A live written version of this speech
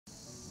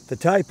The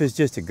tape is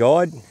just a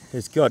guide.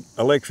 It's got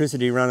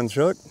electricity running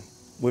through it.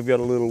 We've got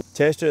a little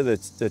tester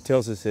that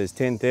tells us there's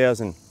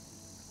 10,000,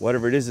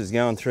 whatever it is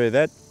going through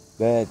that.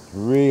 That's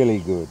really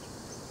good.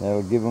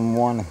 That'll give them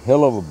one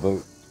hell of a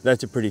boot.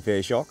 That's a pretty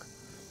fair shock.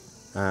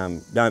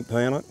 Don't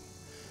pee on it.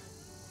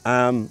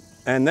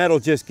 And that'll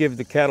just give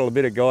the cattle a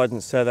bit of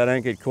guidance so they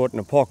don't get caught in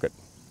a pocket.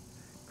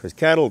 Because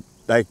cattle,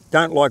 they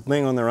don't like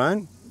being on their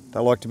own.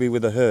 They like to be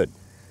with a herd.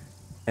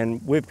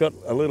 And we've got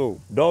a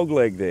little dog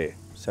leg there.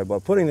 So by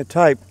putting the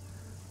tape,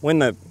 when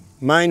the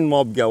main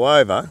mob go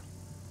over,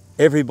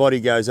 everybody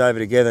goes over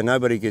together,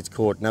 nobody gets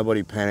caught,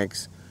 nobody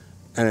panics,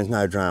 and there's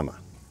no drama.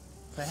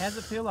 So how does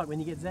it feel like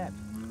when you get zapped?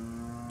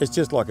 It's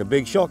just like a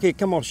big shock. Here,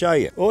 come, I'll show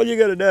you. All you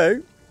got to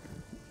do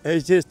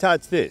is just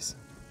touch this.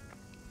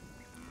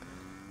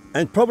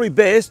 And probably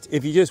best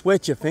if you just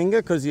wet your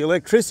finger, because the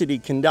electricity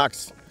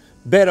conducts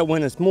better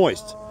when it's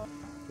moist.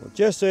 We'll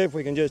just see if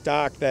we can just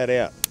arc that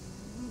out.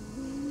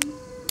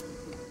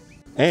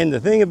 And the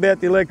thing about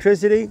the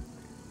electricity,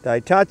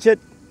 they touch it,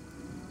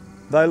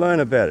 they learn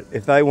about it.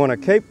 If they want to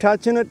keep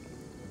touching it,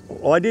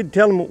 I did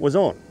tell them it was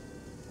on.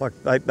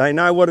 Like they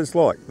know what it's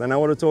like, they know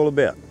what it's all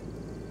about.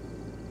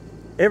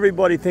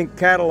 Everybody think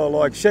cattle are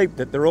like sheep,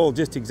 that they're all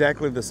just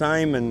exactly the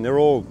same and they're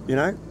all, you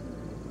know.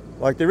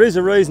 Like there is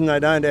a reason they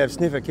don't have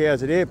sniffer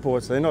cows at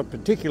airports, they're not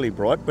particularly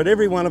bright, but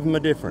every one of them are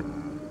different.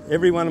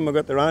 Every one of them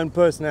have got their own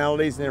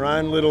personalities and their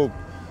own little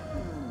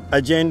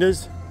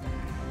agendas.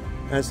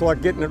 And it's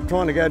like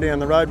trying to go down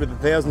the road with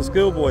 1,000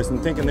 schoolboys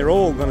and thinking they're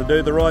all going to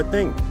do the right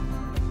thing.